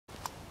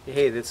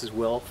Hey, this is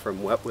Will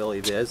from Wet Willie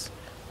Biz.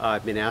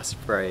 I've been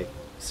asked by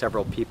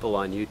several people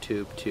on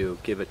YouTube to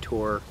give a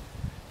tour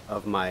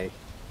of my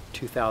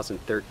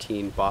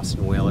 2013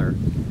 Boston Whaler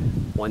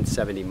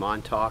 170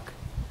 Montauk.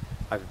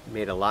 I've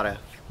made a lot of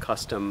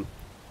custom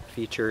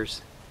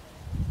features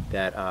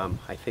that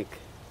I think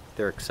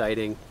they're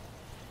exciting.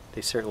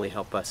 They certainly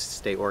help us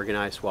stay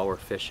organized while we're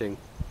fishing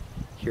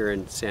here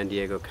in San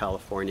Diego,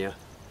 California.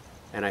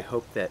 And I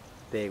hope that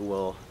they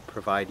will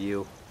provide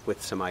you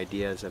with some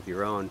ideas of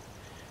your own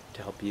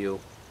to help you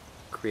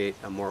create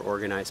a more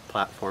organized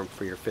platform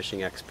for your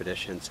fishing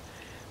expeditions.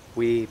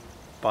 We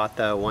bought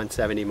the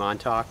 170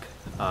 Montauk.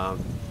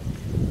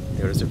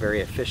 It was a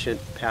very efficient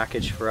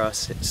package for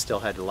us. It still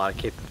had a lot of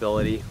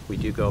capability. We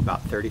do go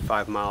about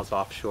 35 miles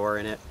offshore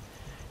in it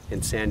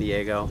in San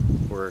Diego.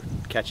 We're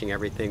catching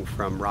everything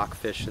from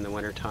rockfish in the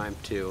wintertime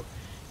to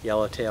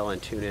yellowtail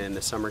and tuna in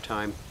the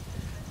summertime.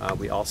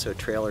 We also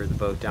trailer the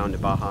boat down to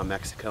Baja,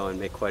 Mexico, and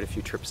make quite a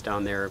few trips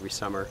down there every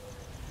summer.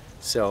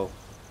 So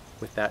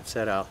with that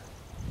said, I'll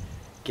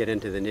get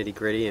into the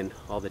nitty-gritty and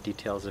all the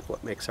details of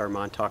what makes our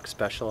Montauk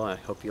special. I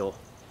hope you'll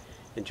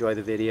enjoy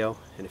the video,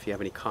 and if you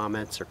have any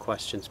comments or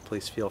questions,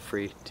 please feel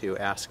free to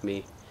ask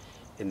me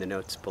in the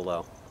notes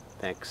below.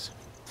 Thanks.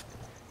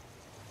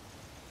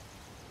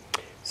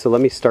 So let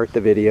me start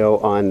the video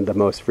on the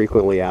most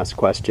frequently asked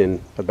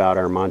question about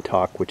our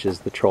Montauk, which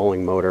is the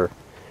trolling motor,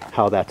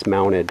 how that's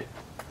mounted.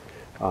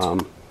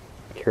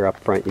 Here up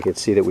front you can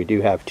see that we do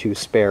have two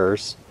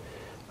spares,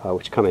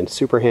 which come in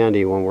super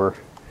handy when we're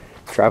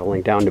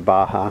traveling down to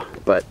Baja,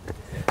 but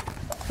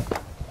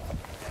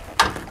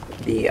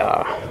the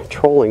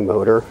trolling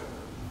motor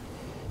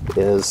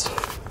is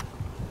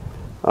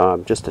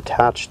just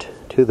attached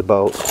to the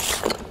boat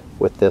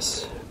with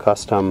this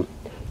custom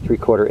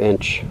 3/4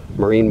 inch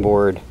marine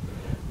board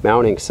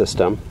mounting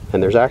system,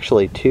 and there's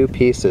actually two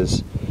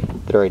pieces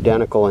that are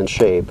identical in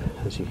shape,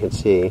 as you can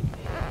see,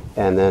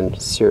 and then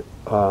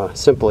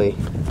simply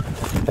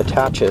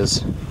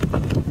attaches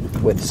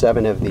with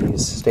 7 of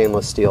these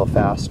stainless steel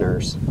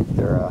fasteners.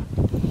 They're a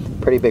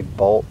pretty big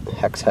bolt,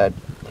 hex head,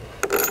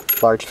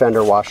 large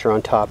fender washer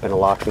on top and a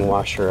locking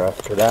washer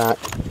after that,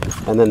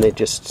 and then they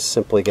just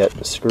simply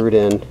get screwed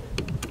in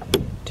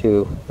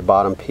to the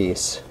bottom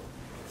piece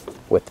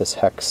with this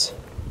hex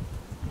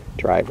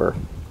driver.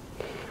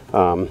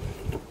 When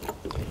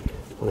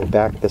I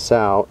back this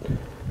out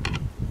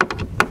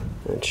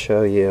and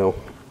show you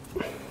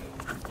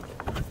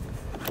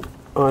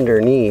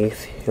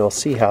underneath, you'll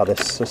see how this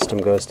system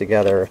goes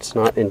together. It's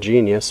not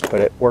ingenious,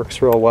 but it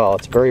works real well.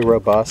 It's very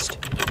robust.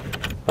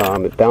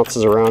 It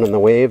bounces around in the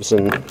waves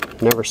and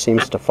never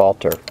seems to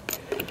falter.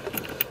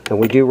 And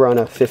we do run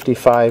a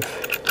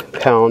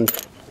 55-pound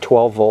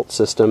 12-volt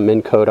system,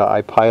 Minn Kota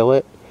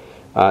iPilot.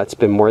 It's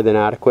been more than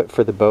adequate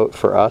for the boat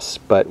for us,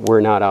 but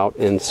we're not out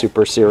in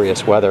super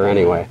serious weather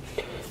anyway.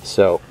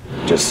 So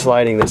just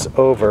sliding this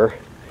over,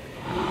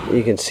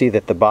 you can see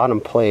that the bottom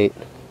plate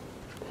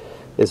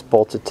is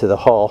bolted to the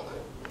hull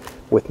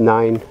with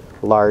 9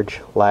 large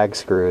lag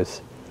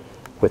screws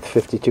with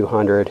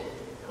 5200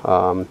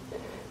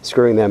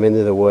 screwing them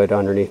into the wood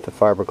underneath the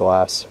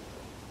fiberglass.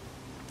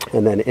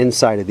 And then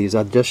inside of these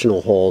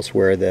additional holes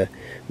where the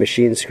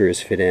machine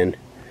screws fit in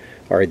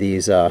are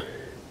these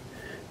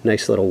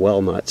nice little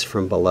well nuts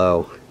from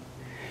below.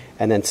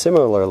 And then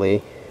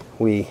similarly,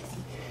 we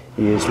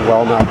used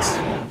well nuts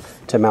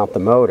to mount the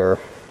motor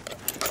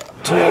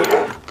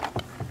to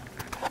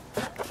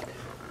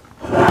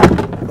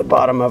the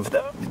bottom of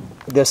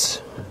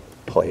this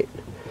plate.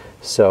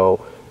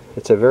 So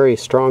it's a very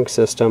strong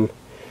system.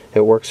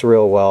 It works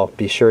real well.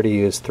 Be sure to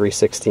use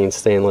 316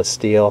 stainless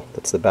steel.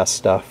 That's the best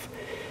stuff.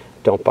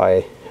 Don't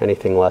buy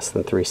anything less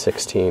than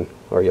 316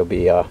 or you'll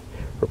be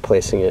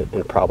replacing it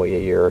in probably a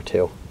year or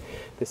two.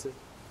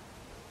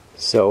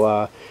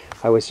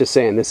 I was just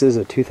saying, this is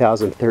a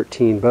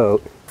 2013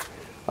 boat.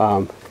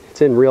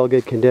 It's in real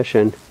good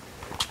condition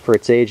for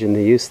its age and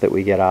the use that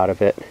we get out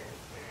of it.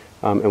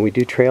 And we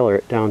do trailer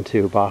it down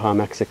to Baja,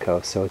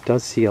 Mexico, so it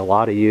does see a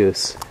lot of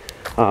use.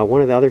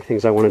 One of the other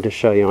things I wanted to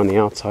show you on the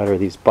outside are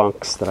these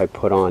bunks that I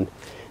put on.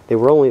 They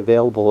were only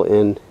available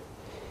in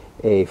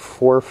a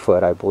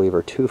 4-foot, I believe,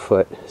 or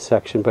 2-foot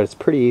section, but it's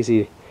pretty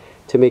easy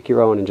to make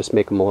your own and just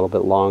make them a little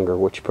bit longer,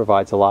 which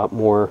provides a lot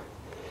more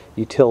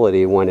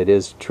utility when it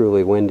is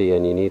truly windy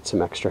and you need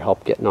some extra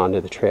help getting onto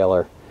the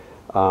trailer.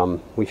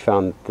 We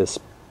found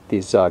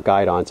these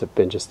guide-ons have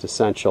been just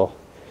essential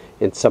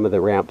in some of the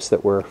ramps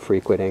that we're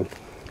frequenting.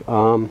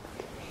 One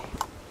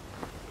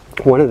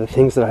of the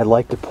things that I'd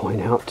like to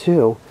point out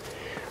too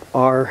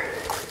are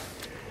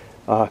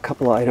a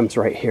couple of items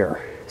right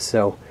here.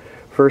 So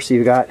first,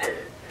 you've got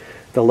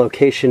the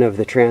location of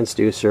the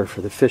transducer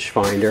for the fish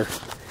finder,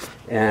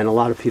 and a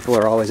lot of people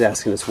are always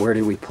asking us, where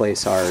do we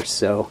place ours?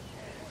 So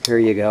here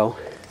you go.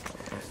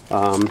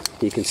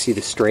 You can see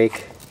the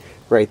strake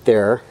right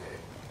there.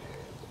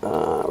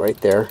 Right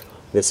there.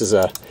 This is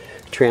a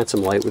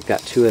transom light. We've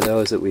got 2 of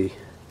those that we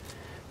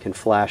can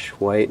flash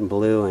white and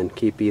blue and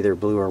keep either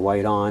blue or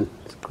white on.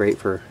 It's great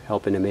for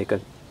helping to make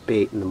a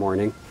bait in the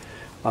morning.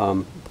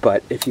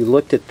 But if you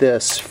looked at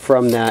this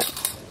from that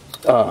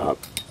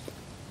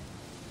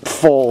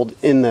fold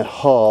in the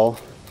hull.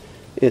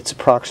 It's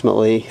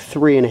approximately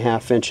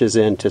 3.5 inches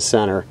into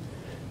center.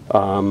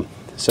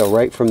 So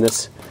right from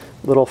this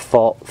little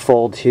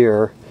fold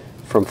here,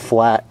 from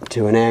flat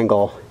to an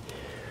angle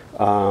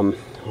on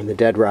the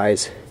dead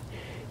rise,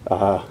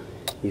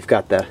 you've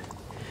got the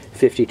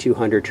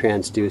 5200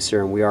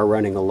 transducer, and we are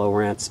running a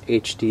Lowrance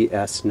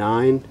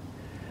HDS9.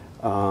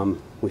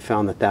 We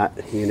found that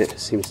that unit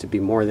seems to be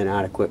more than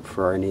adequate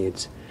for our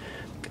needs.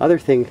 Other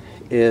thing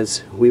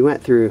is, we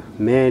went through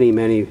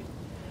many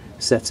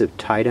sets of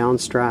tie-down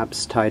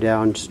straps.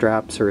 Tie-down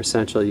straps are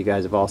essential. You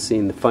guys have all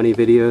seen the funny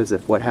videos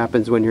of what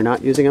happens when you're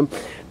not using them.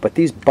 But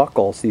these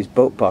buckles, these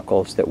boat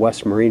buckles that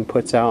West Marine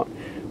puts out,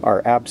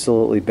 are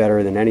absolutely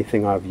better than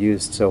anything I've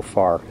used so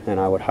far, and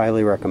I would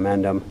highly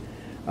recommend them.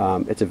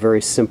 It's a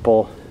very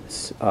simple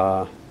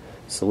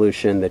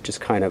solution that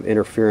just kind of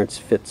interference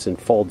fits and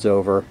folds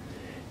over,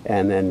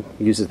 and then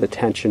uses the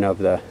tension of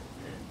the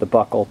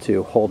buckle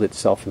to hold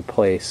itself in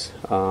place.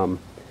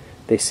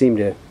 They seem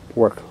to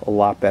work a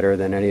lot better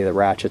than any of the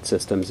ratchet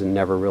systems and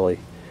never really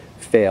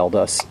failed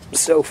us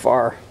so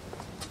far.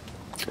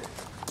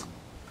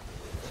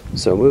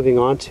 So moving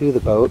on to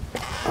the boat,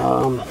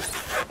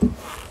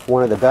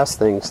 one of the best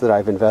things that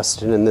I've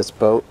invested in this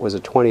boat was a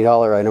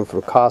 $20 item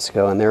from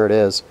Costco, and there it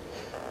is.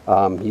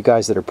 You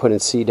guys that are putting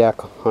sea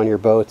deck on your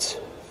boats,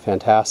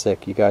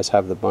 fantastic. You guys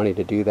have the money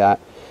to do that.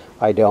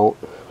 I don't.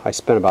 I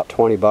spend about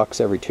 20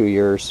 bucks every 2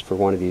 years for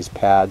one of these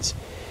pads.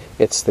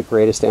 It's the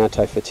greatest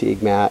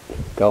anti-fatigue mat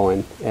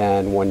going,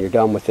 and when you're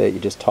done with it, you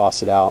just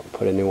toss it out and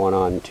put a new one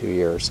on in 2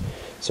 years.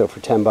 So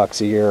for 10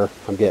 bucks a year,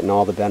 I'm getting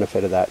all the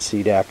benefit of that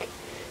sea deck,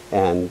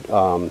 and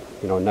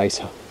you know, nice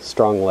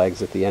strong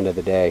legs at the end of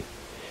the day.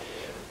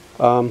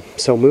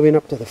 So moving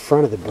up to the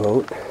front of the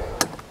boat,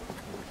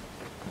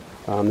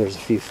 there's a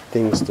few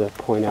things to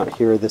point out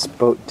here. This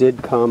boat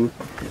did come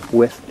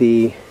with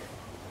the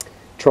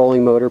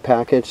trolling motor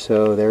package,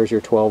 so there's your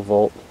 12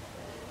 volt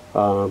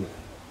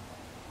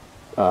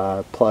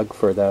plug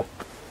for the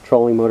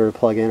trolling motor to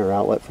plug in, or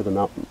outlet for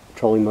the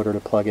trolling motor to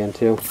plug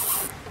into.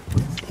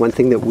 One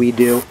thing that we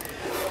do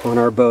on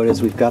our boat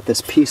is we've got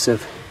this piece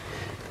of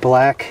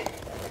black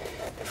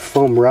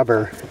foam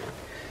rubber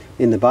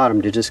in the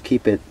bottom to just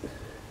keep it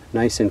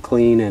nice and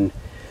clean, and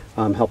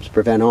helps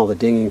prevent all the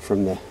dinging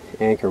from the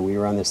anchor. We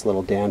run this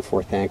little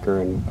Danforth anchor,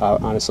 and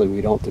honestly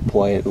we don't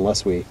deploy it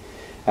unless we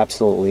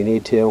absolutely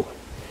need to.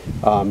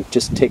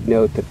 Just take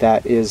note that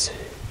that is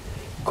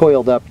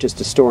coiled up just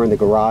to store in the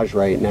garage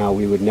right now.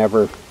 We would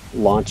never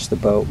launch the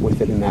boat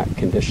with it in that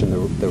condition.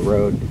 The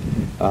road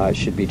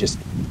should be just,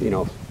 you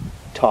know,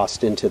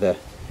 tossed into the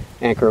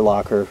anchor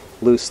locker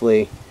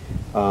loosely,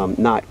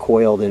 not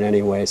coiled in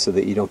any way so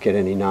that you don't get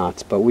any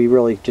knots. But we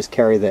really just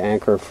carry the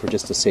anchor for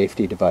just a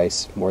safety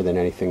device more than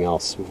anything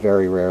else.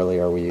 Very rarely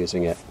are we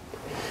using it.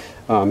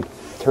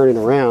 Turning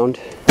around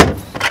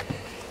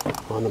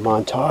on the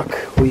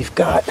Montauk, we've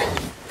got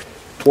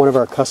one of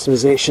our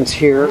customizations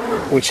here,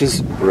 which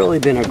has really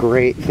been a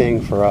great thing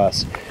for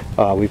us.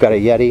 We've got a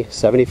Yeti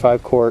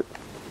 75 quart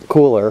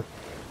cooler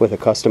with a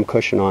custom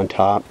cushion on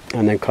top,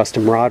 and then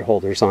custom rod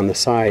holders on the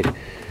side.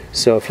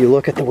 So if you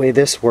look at the way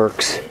this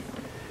works,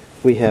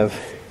 we have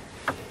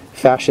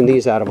fashioned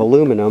these out of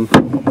aluminum.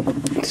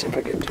 Let's see if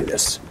I can do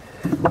this.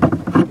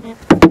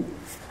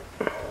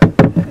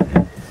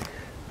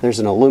 There's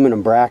an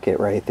aluminum bracket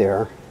right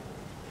there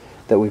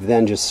that we've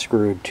then just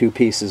screwed 2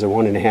 pieces of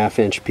 1.5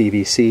 inch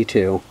PVC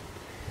to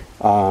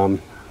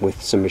with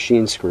some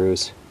machine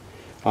screws.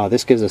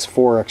 This gives us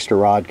 4 extra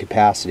rod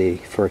capacity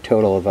for a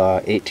total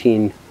of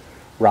 18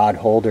 rod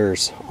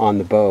holders on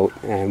the boat,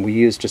 and we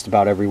use just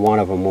about every one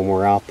of them when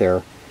we're out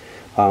there.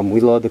 We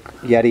load the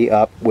Yeti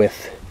up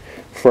with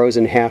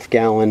frozen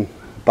half-gallon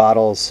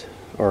bottles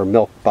or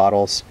milk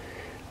bottles,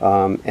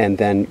 and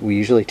then we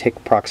usually take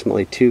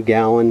approximately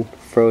 2-gallon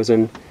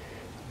frozen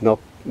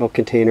milk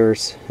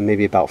containers, and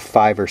maybe about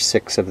 5 or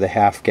 6 of the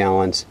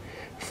half-gallons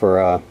for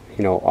a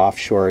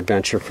offshore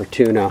adventure for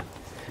tuna.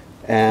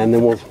 And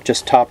then we'll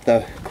just top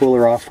the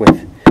cooler off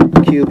with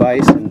cube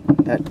ice, and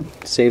that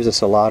saves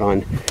us a lot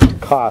on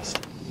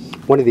cost.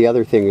 One of the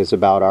other things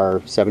about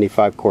our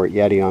 75 quart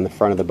Yeti on the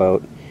front of the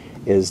boat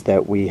is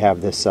that we have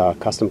this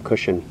custom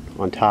cushion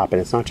on top, and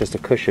it's not just a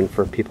cushion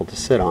for people to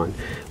sit on,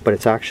 but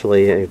it's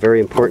actually a very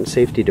important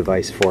safety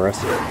device for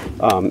us.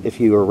 If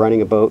you are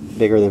running a boat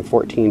bigger than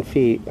 14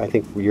 feet, I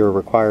think you're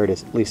required,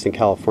 at least in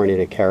California,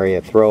 to carry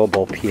a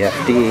throwable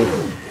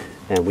PFD,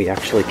 and we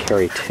actually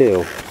carry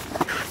 2.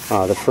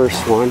 The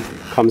first one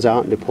comes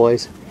out and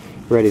deploys,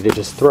 ready to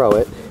just throw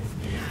it,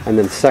 and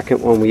then the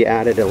second one we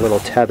added a little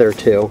tether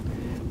to,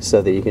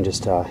 so that you can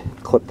just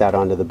clip that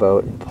onto the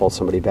boat and pull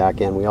somebody back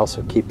in. We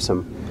also keep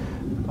some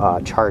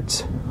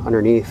charts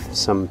underneath,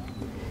 some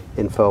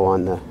info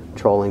on the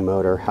trolling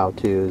motor,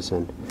 how-tos,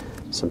 and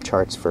some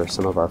charts for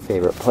some of our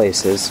favorite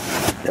places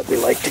that we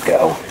like to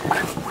go.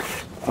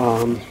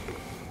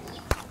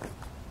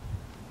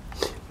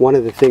 One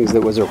of the things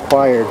that was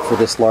required for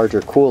this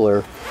larger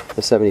cooler,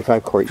 the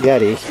 75 quart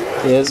Yeti,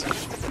 is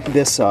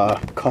this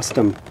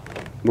custom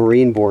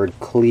marine board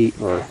cleat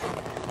or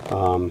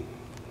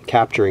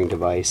capturing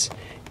device,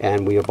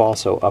 and we have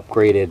also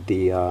upgraded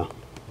the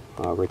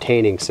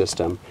retaining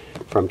system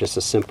from just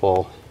a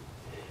simple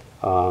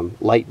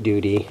light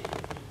duty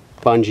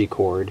bungee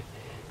cord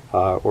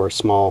or a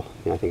small,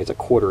 I think it's a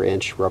 1/4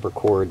 inch rubber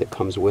cord that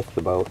comes with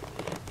the boat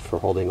for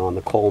holding on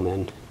the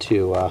Coleman,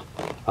 to a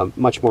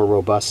much more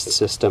robust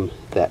system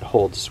that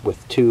holds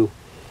with two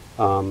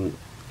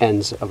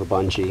ends of a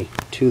bungee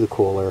to the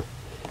cooler,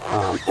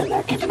 and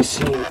that can be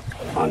seen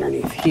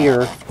underneath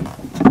here,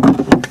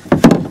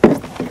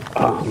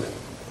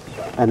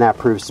 and that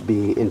proves to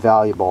be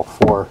invaluable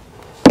for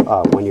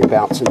when you're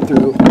bouncing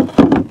through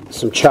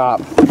some chop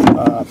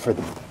for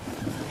the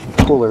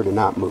cooler to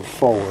not move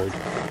forward.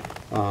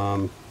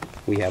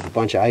 We have a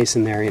bunch of ice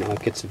in there,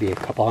 it gets to be a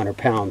couple 100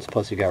 pounds,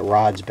 plus you got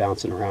rods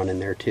bouncing around in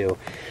there too.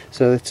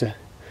 So it's a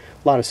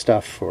lot of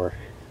stuff for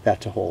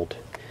that to hold.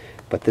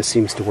 But this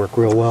seems to work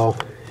real well,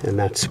 and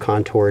that's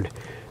contoured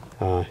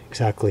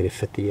exactly to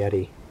fit the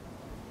Yeti.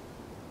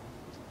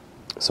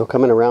 So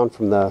coming around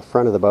from the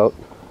front of the boat,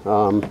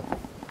 you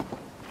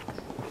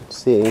can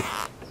see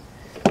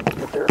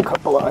that there are a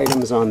couple of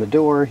items on the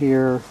door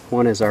here.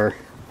 One is our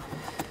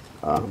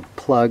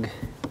plug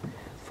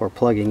for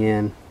plugging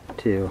in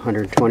to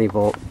 120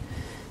 volt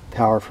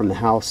power from the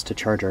house to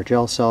charge our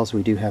gel cells.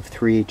 We do have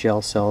 3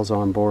 gel cells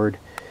on board,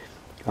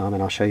 and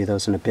I'll show you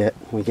those in a bit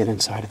when we get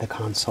inside of the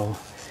console.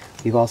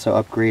 We've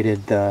also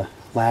upgraded the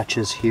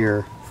latches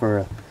here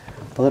for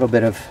a little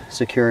bit of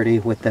security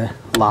with the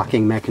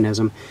locking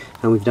mechanism,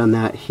 and we've done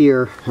that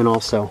here and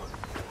also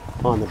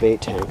on the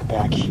bait tank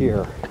back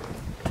here,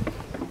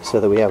 so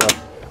that we have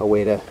a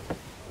way to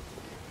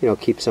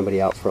keep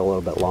somebody out for a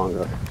little bit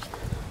longer.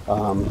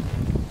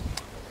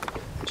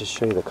 Just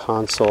show you the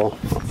console.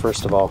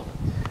 First of all,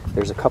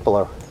 there's a couple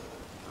of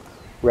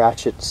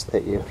ratchets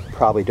that you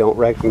probably don't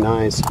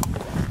recognize.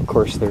 Of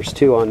course, there's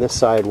 2 on this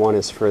side. One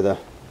is for the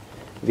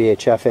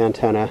VHF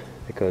antenna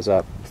that goes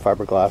up,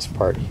 fiberglass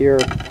part here,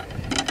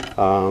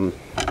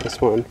 this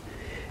one,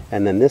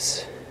 and then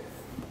this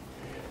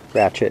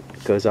ratchet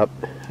goes up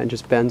and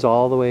just bends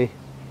all the way,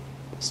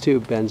 this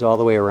tube bends all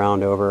the way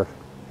around over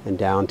and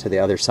down to the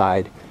other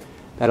side.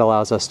 That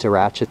allows us to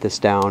ratchet this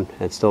down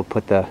and still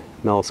put the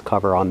Mills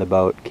cover on the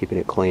boat, keeping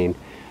it clean.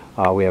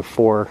 We have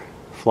 4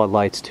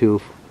 floodlights, 2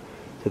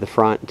 to the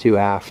front, 2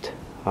 aft.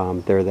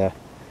 They're the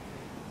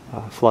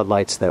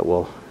floodlights that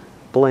will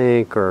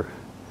blink or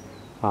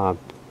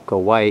go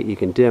white. You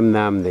can dim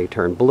them, they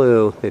turn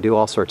blue, they do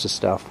all sorts of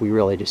stuff. We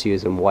really just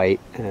use them white,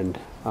 and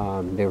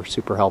they were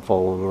super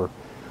helpful when we're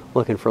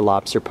looking for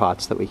lobster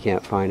pots that we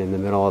can't find in the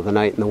middle of the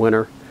night in the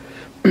winter.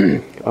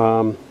 This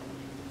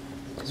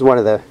is one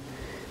of the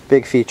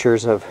big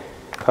features of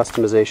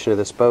customization of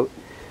this boat.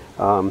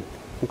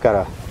 We've got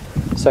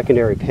a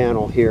secondary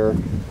panel here.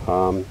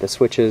 The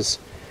switches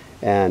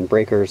and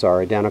breakers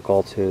are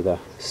identical to the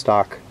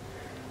stock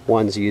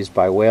ones used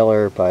by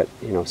Whaler, but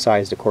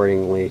sized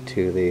accordingly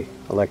to the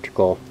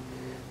electrical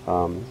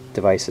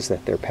devices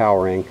that they're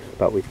powering.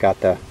 But we've got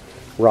the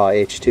raw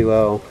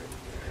H2O,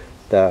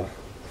 the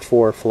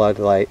fore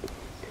floodlight,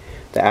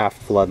 the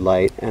aft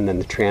floodlight, and then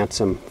the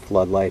transom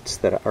floodlights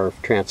that are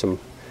transom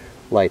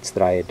lights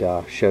that I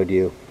had showed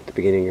you at the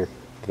beginning of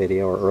the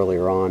video or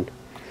earlier on.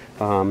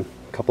 A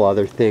couple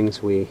other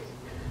things: we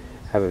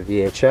have a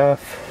VHF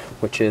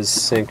which is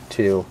synced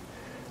to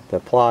the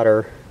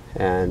plotter,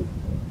 and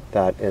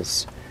that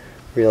is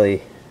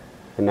really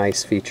a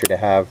nice feature to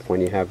have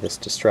when you have this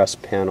distress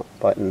panel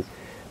button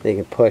that you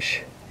can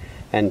push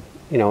and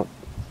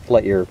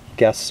let your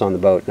guests on the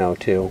boat know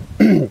too.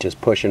 Just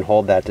push and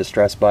hold that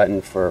distress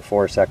button for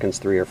 4 seconds,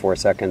 3 or 4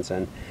 seconds,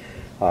 and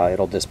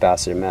it'll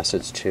dispatch a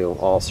message to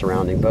all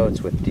surrounding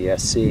boats with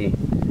DSC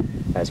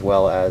as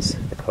well as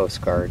the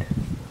Coast Guard.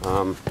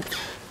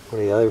 One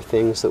of the other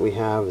things that we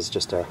have is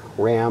just a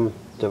RAM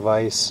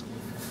device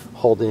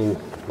holding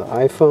the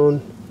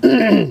iPhone.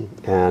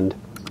 And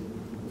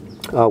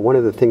one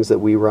of the things that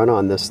we run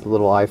on this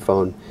little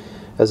iPhone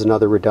as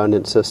another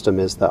redundant system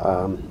is the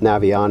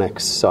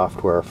Navionics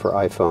software for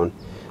iPhone.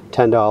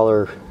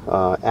 $10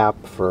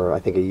 app for I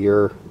think a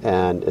year,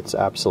 and it's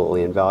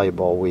absolutely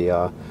invaluable. We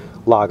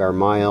log our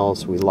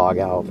miles, we log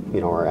out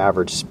our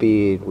average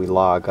speed, we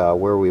log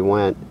where we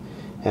went,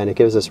 and it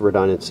gives us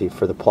redundancy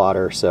for the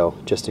plotter. So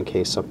just in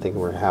case something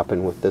were to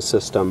happen with this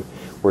system,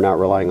 we're not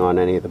relying on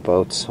any of the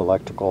boat's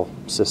electrical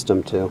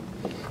system to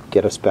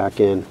get us back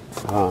in.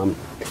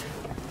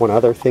 One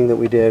other thing that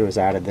we did was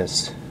added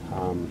this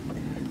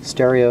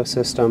stereo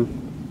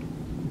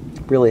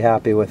system. Really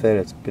happy with it.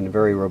 It's been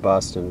very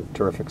robust and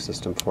terrific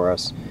system for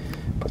us.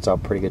 Puts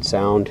out pretty good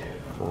sound.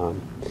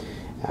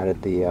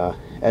 Added the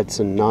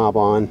Edson knob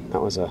on.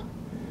 That was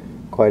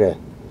quite a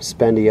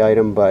spendy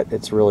item, but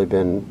it's really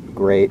been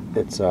great.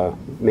 It's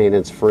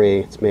maintenance free.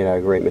 It's made out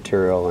of great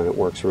material, and it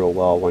works real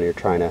well when you're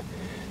trying to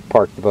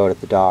park the boat at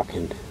the dock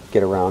and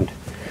get around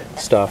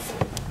stuff.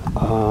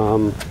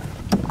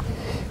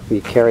 We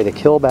carry the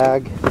kill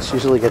bag. This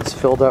usually gets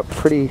filled up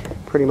pretty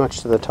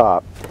much to the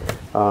top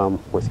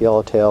with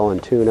yellowtail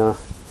and tuna.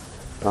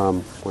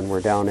 When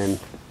we're down in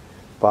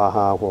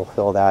Baja, we'll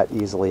fill that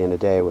easily in a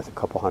day with a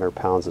couple 100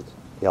 pounds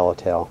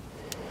yellowtail.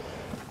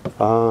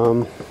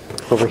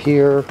 Over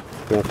here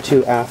we have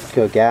two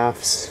Africa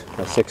gaffs,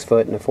 a 6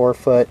 foot and a 4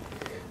 foot.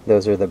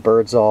 Those are the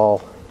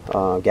Birdsall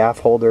gaff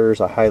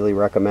holders. I highly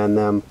recommend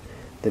them.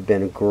 They've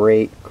been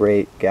great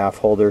gaff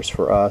holders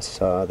for us.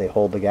 They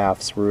hold the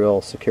gaffs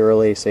real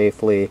securely,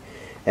 safely,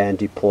 and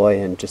deploy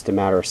in just a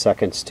matter of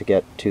seconds to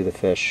get to the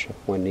fish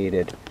when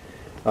needed.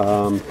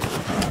 The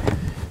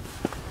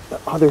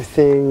other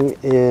thing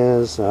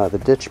is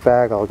the ditch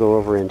bag. I'll go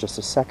over in just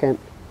a second.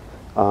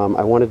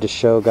 I wanted to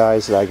show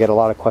guys that I get a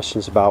lot of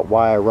questions about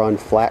why I run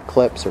flat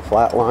clips or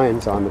flat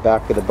lines on the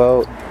back of the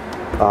boat.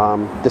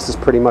 This is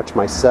pretty much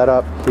my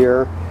setup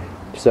here.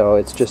 So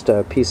it's just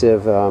a piece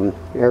of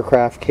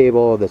aircraft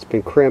cable that's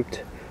been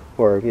crimped,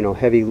 or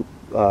heavy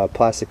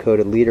plastic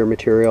coated leader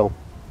material,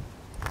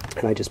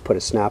 and I just put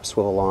a snap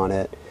swivel on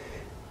it.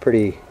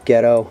 Pretty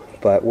ghetto,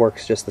 but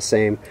works just the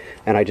same.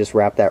 And I just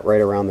wrap that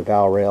right around the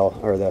bow rail,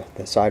 or the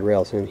side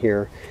rails in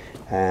here,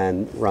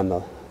 and run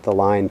the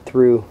line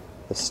through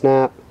the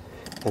snap,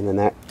 and then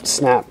that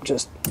snap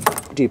just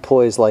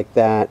deploys like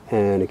that,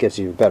 and it gives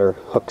you a better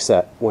hook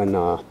set when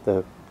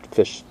the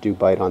fish do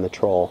bite on the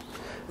troll.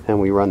 And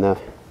we run the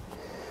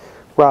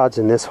rods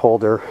in this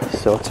holder,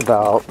 so it's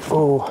about,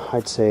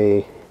 I'd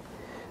say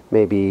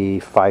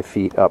maybe 5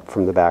 feet up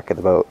from the back of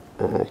the boat.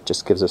 It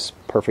just gives us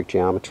perfect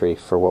geometry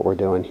for what we're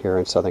doing here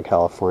in Southern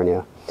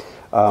California.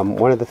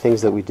 One of the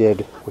things that we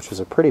did, which was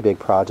a pretty big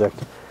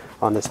project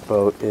on this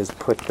boat, is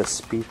put the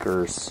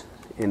speakers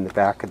in the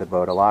back of the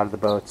boat. A lot of the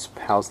boats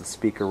house the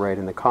speaker right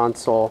in the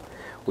console.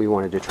 We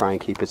wanted to try and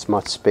keep as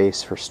much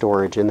space for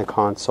storage in the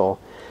console,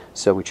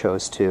 so we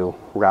chose to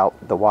route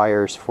the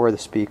wires for the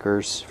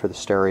speakers, for the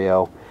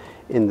stereo,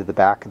 into the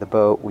back of the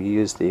boat. We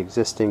used the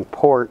existing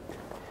port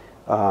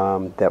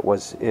that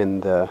was in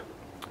the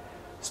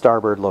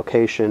starboard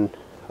location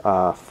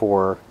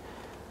for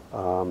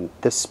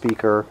this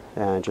speaker,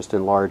 and just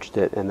enlarged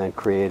it, and then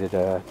created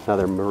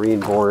another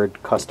marine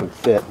board custom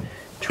fit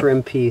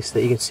trim piece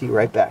that you can see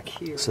right back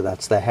here. So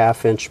that's the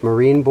 1/2-inch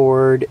marine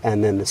board,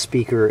 and then the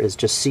speaker is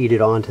just seated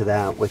onto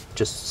that with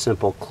just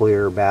simple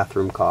clear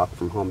bathroom caulk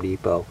from Home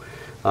Depot.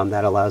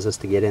 That allows us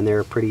to get in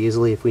there pretty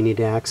easily if we need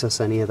to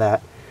access any of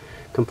that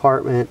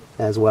compartment,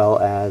 as well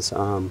as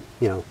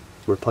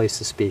replace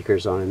the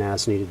speakers on an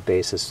as-needed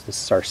basis.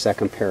 This is our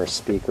second pair of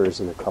speakers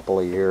in a couple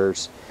of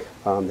years.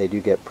 They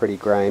do get pretty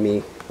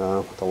grimy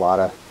with a lot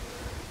of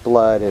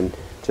blood and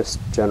just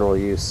general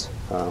use.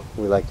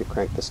 We like to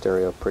crank the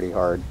stereo pretty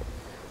hard.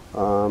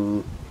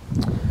 The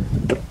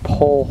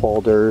pole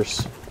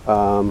holders,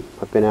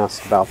 I've been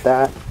asked about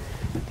that.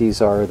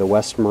 These are the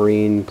West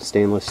Marine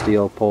stainless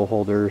steel pole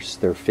holders.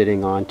 They're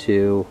fitting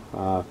onto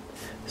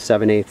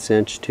 7/8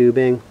 inch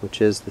tubing,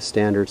 which is the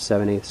standard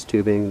 7/8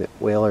 tubing that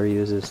Whaler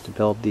uses to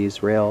build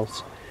these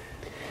rails.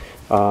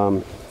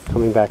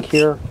 Coming back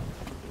here,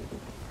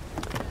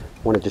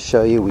 wanted to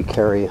show you we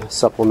carry a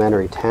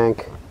supplementary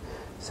tank,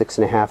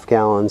 6.5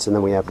 gallons, and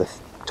then we have the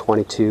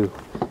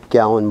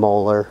 22-gallon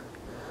molar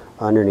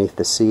underneath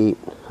the seat.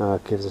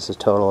 Gives us a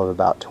total of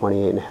about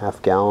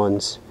 28.5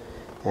 gallons,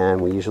 and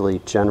we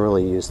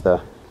generally use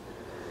the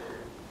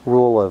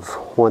rule of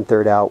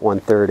 1/3 out,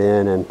 1/3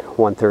 in, and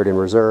 1/3 in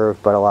reserve,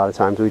 but a lot of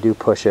times we do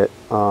push it.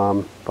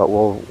 But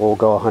we'll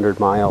go 100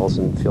 miles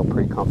and feel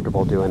pretty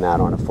comfortable doing that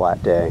on a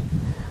flat day.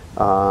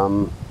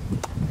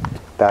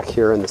 Back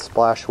here in the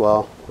splash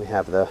well, we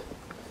have the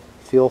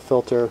fuel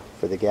filter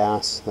for the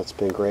gas. That's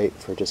been great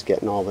for just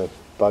getting all the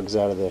bugs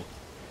out of the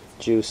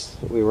juice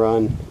that we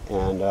run,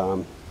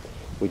 and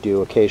we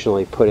do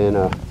occasionally put in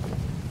a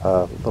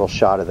little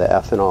shot of the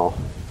ethanol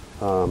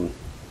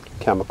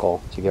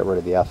chemical to get rid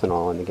of the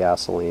ethanol in the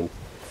gasoline,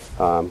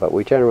 but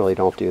we generally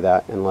don't do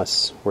that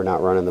unless we're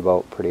not running the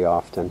boat pretty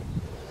often.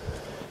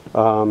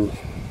 One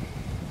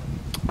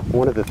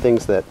of the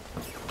things that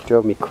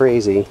drove me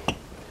crazy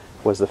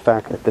was the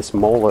fact that this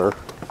molar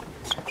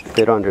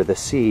fit under the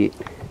seat,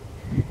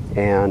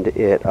 and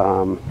it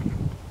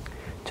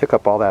took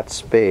up all that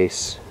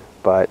space,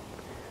 but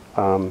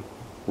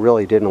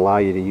really didn't allow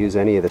you to use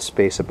any of the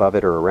space above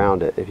it or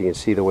around it. If you can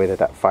see the way that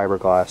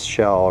fiberglass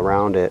shell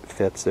around it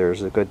fits,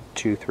 there's a good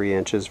 2-3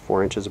 inches,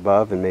 4 inches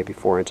above, and maybe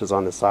 4 inches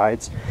on the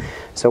sides.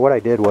 So what I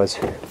did was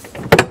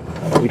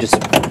we just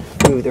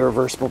move the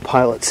reversible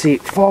pilot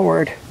seat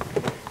forward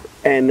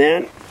and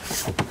then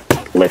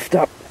lift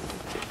up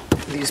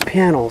these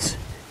panels.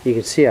 You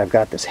can see I've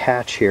got this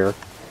hatch here.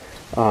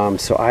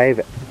 So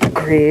I've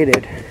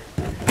created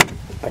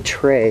a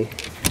tray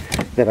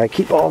that I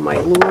keep all my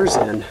lures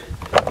in,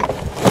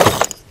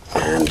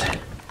 and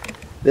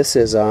this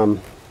has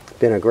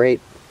been a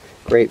great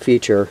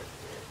feature.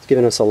 It's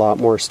given us a lot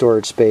more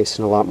storage space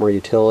and a lot more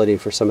utility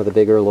for some of the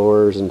bigger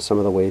lures and some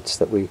of the weights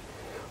that we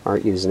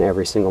aren't using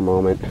every single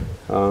moment.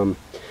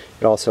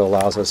 It also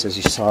allows us, as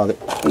you saw in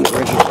the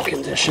original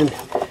condition,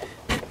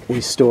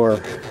 we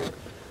store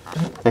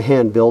a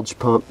hand bilge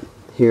pump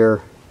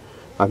here.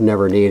 I've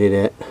never needed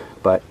it,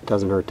 but it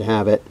doesn't hurt to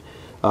have it.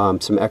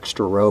 Some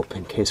extra rope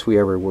in case we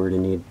ever were to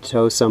need to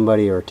tow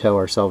somebody or tow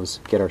ourselves,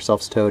 get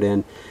ourselves towed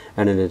in,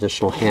 and an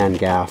additional hand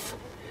gaff.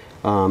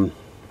 Other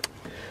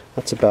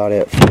that's about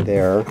it for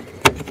there.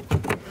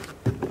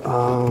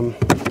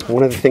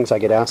 One of the things I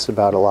get asked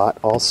about a lot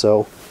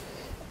also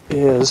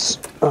is,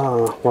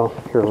 well,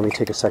 here, let me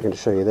take a second to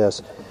show you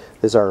this.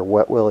 This is our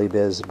Wet Willy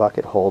Biz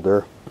bucket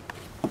holder.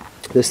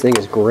 This thing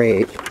is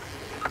great.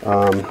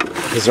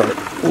 This is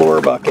our lure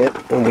bucket,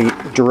 and we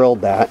drilled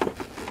that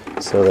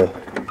so the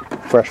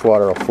fresh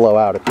water will flow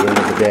out at the end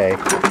of the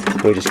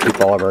day. We just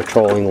keep all of our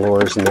trolling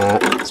lures in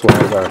that, as well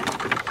as our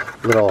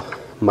little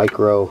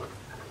micro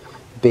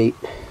bait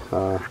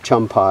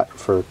chum pot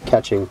for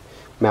catching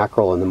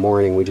mackerel in the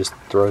morning. We just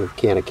throw a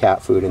can of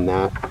cat food in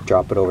that,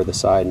 drop it over the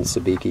side, and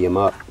sabiki them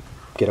up.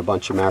 Get a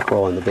bunch of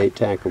mackerel in the bait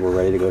tank, and we're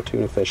ready to go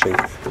tuna fishing.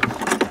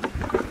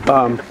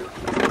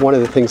 One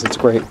of the things that's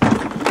great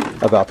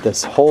about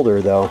this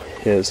holder, though,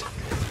 is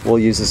we'll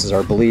use this as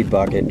our bleed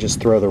bucket and just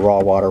throw the raw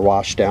water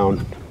wash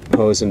down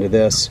hose into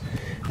this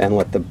and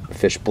let the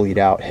fish bleed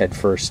out head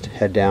first,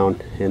 head down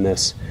in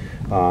this.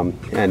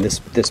 And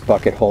this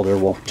bucket holder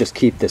will just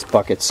keep this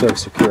bucket so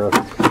secure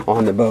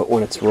on the boat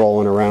when it's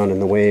rolling around in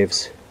the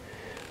waves.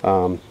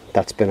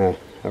 That's been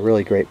a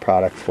really great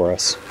product for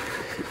us.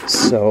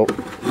 So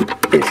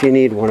if you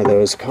need one of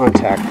those,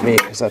 contact me,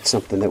 because that's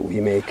something that we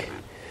make.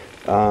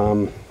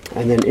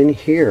 And then in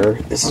here,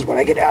 this is what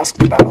I get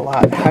asked about a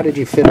lot. How did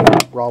you fit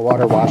a raw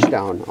water wash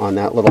down on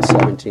that little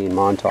 17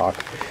 Montauk?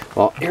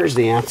 Well, here's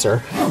the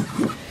answer.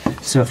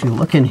 So if you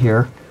look in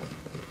here,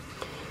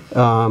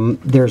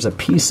 there's a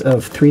piece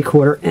of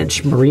 3/4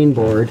 inch marine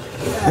board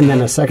and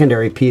then a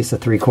secondary piece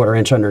of 3/4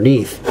 inch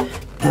underneath.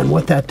 And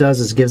what that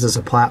does is gives us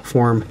a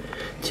platform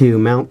to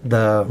mount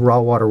the raw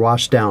water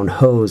wash down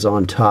hose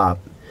on top.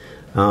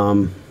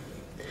 It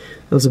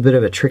was a bit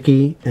of a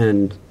tricky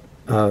and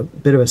a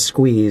bit of a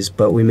squeeze,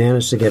 but we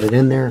managed to get it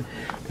in there,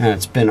 and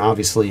it's been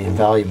obviously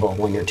invaluable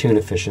when you're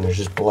tuna fishing. There's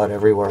just blood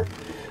everywhere.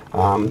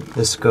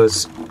 This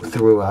goes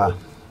through a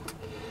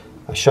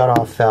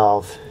shut-off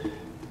valve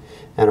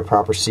and a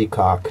proper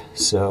seacock,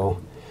 so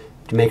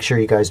to make sure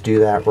you guys do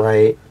that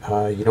right,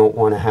 you don't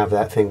want to have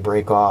that thing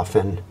break off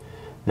and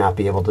not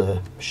be able to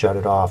shut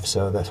it off.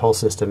 So the whole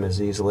system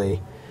is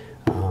easily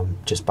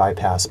just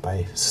bypassed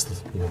by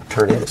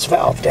turning this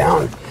valve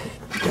down.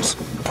 Just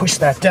push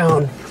that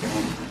down,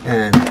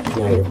 and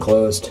now you're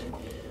closed.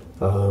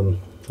 And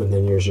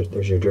then there's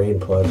your drain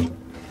plug.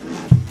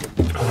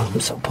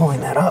 So pulling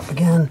that up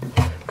again,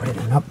 put it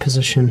in up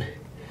position.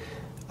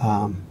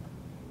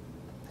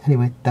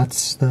 Anyway,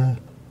 that's the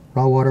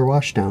raw water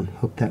wash down.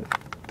 Hope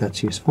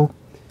that's useful.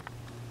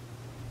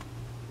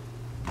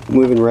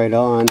 Moving right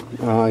on,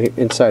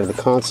 inside of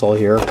the console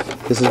here,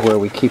 this is where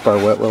we keep our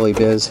Wet Willy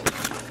Biz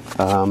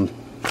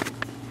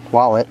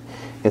wallet.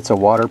 It's a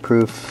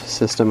waterproof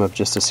system of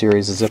just a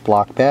series of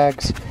Ziploc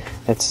bags.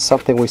 It's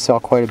something we sell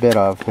quite a bit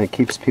of, and it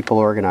keeps people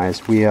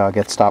organized. We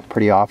get stopped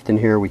pretty often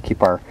here. We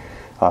keep our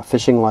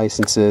fishing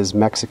licenses,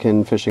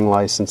 Mexican fishing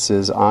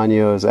licenses,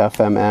 años,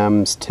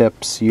 FMMs,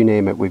 tips, you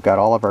name it. We've got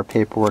all of our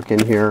paperwork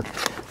in here,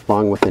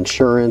 along with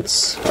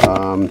insurance,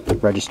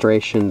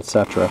 registration,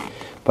 etc.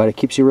 But it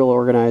keeps you real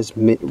organized,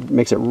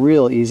 makes it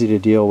real easy to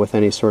deal with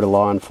any sort of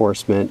law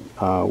enforcement.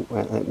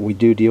 We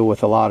do deal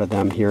with a lot of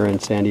them here in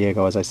San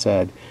Diego, as I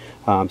said.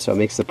 So it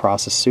makes the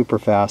process super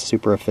fast,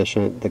 super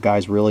efficient. The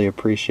guys really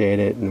appreciate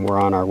it, and we're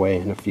on our way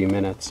in a few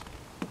minutes.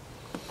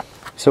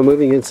 So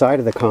moving inside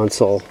of the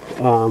console,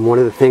 one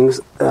of the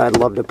things I'd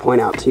love to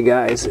point out to you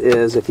guys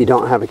is if you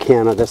don't have a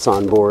can of this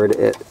on board,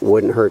 it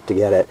wouldn't hurt to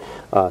get it.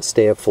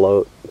 Stay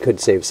afloat, could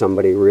save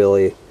somebody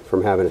really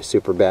from having a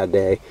super bad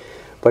day.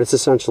 But it's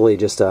essentially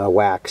just a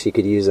wax. You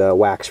could use a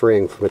wax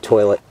ring from a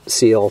toilet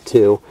seal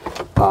too.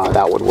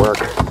 That would work.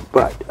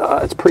 But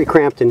it's pretty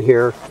cramped in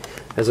here,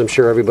 as I'm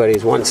sure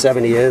everybody's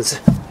 170 is.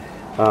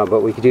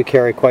 But we do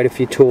carry quite a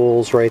few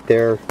tools right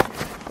there.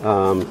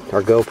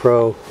 Our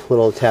GoPro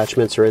little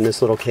attachments are in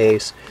this little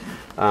case.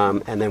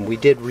 And then we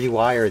did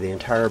rewire the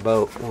entire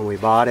boat when we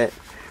bought it.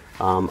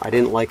 I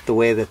didn't like the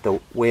way that the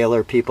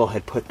Whaler people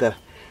had put the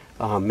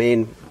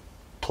main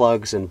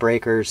plugs and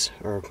breakers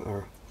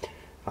or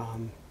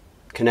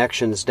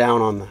connections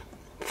down on the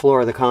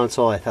floor of the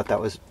console. I thought that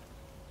was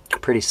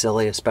pretty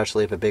silly,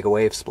 especially if a big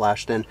wave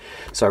splashed in.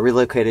 So I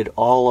relocated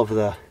all of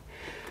the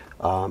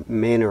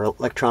main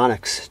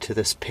electronics to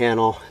this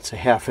panel. It's a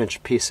 1/2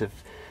 inch piece of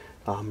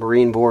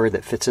marine board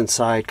that fits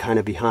inside, kind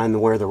of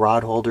behind where the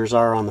rod holders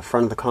are on the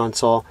front of the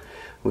console.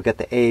 We've got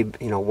the A,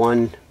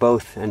 1,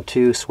 both, and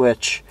 2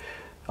 switch.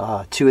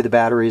 2 of the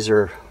batteries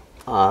are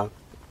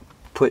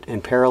put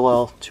in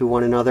parallel to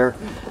one another.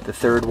 The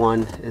third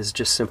one is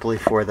just simply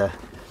for the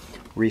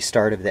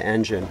restart of the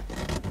engine.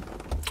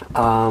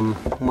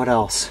 What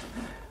else?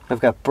 I've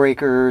got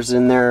breakers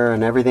in there,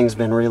 and everything's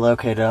been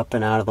relocated up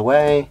and out of the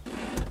way.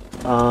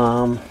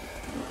 And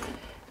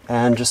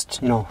just,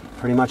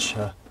 pretty much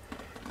a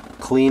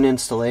clean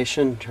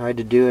installation. Tried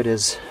to do it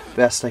as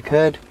best I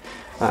could.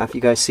 If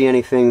you guys see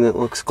anything that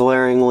looks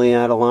glaringly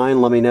out of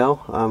line, let me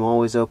know. I'm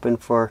always open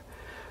for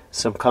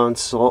some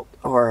consult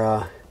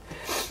or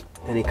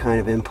any kind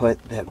of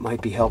input that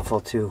might be helpful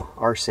to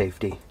our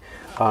safety.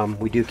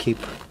 We do keep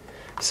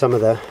some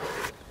of the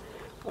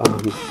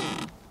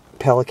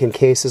Pelican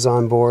cases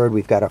on board.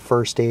 We've got a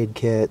first aid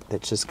kit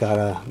that's just got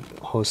a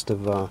host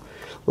of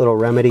little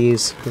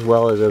remedies, as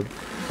well as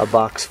a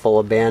box full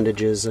of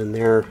bandages in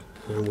there.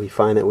 And we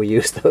find that we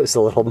use those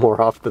a little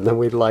more often than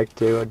we'd like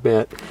to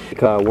admit.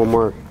 One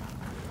more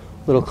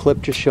little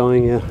clip just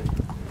showing you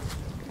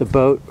the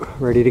boat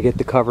ready to get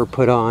the cover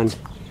put on.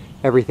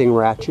 Everything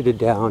ratcheted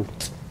down.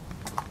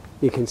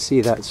 You can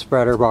see that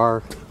spreader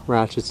bar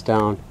ratchets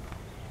down.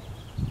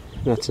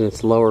 That's in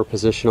its lower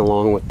position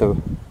along with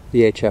the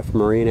VHF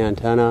marine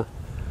antenna.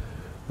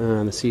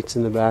 And the seat's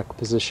in the back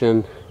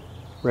position,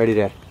 ready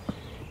to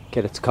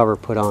get its cover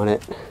put on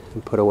it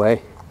and put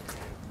away.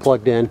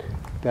 Plugged in,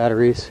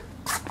 batteries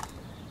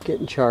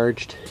getting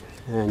charged,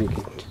 and you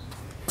can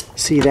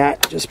see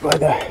that just by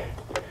the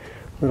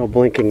little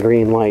blinking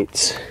green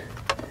lights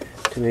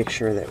to make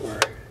sure that we're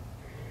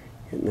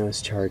getting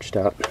those charged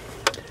up.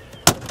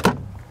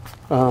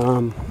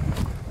 And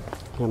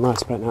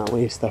last but not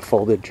least, the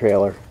folded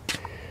trailer,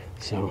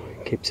 so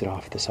it keeps it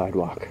off the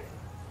sidewalk.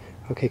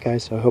 Okay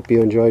guys, so I hope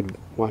you enjoyed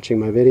watching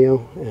my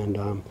video,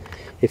 and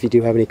if you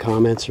do have any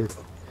comments or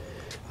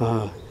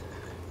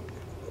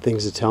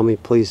things to tell me,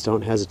 please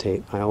don't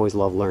hesitate. I always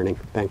love learning.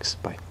 Thanks.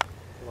 Bye.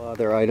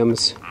 Other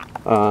items.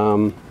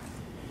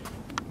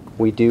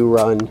 We do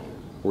run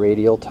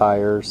radial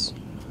tires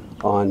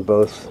on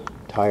both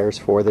tires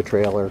for the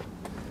trailer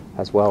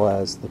as well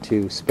as the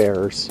two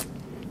spares.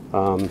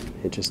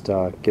 It just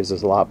gives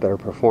us a lot better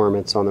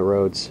performance on the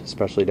roads,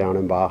 especially down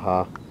in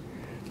Baja.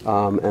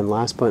 And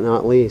last but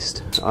not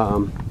least,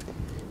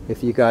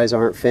 if you guys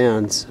aren't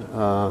fans,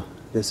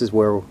 this is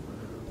where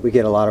we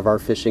get a lot of our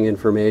fishing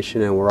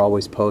information, and we're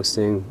always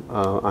posting.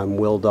 I'm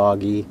Will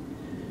Doggy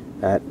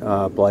at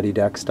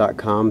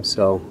bloodydecks.com,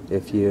 so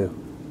if you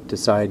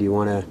decide you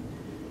want to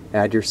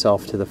add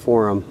yourself to the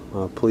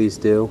forum, please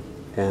do,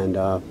 and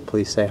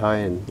please say hi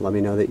and let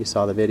me know that you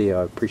saw the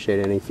video. I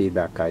appreciate any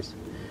feedback, guys.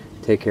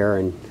 Take care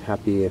and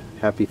happy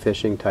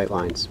fishing, tight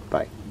lines.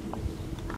 Bye.